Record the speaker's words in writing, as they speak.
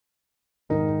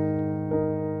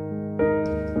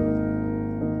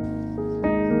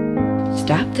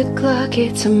Stop the clock,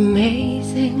 it's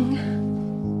amazing.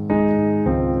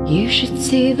 You should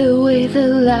see the way the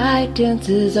light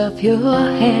dances off your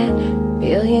head.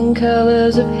 Million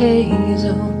colors of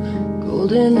hazel,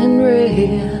 golden and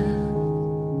red.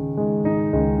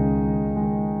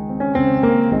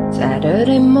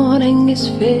 Saturday morning is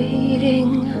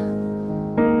fading.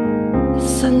 The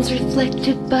sun's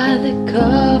reflected by the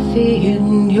coffee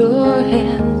in your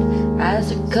hand.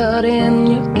 Eyes are caught in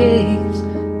your gaze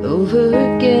over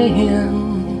again.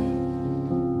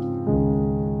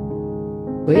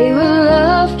 We were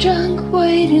love drunk,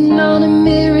 waiting on a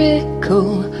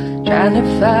miracle, trying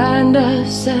to find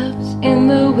ourselves in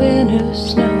the winter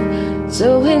snow.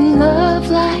 So in love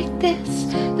like this,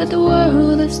 that the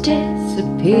world has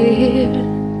disappeared.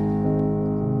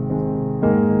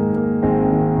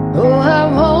 Oh, I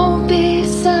won't be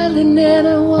silent and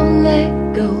I won't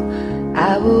let go.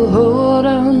 I will hold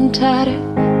on tighter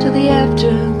till the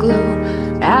afterglow.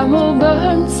 I will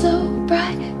burn so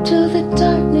bright till the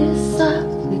darkness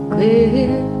softly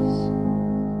clears.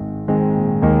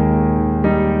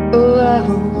 Oh, I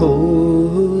will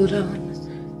hold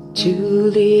on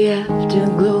to the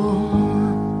afterglow.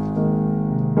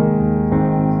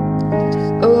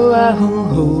 Oh, I will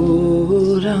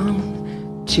hold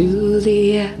on to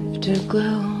the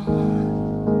afterglow.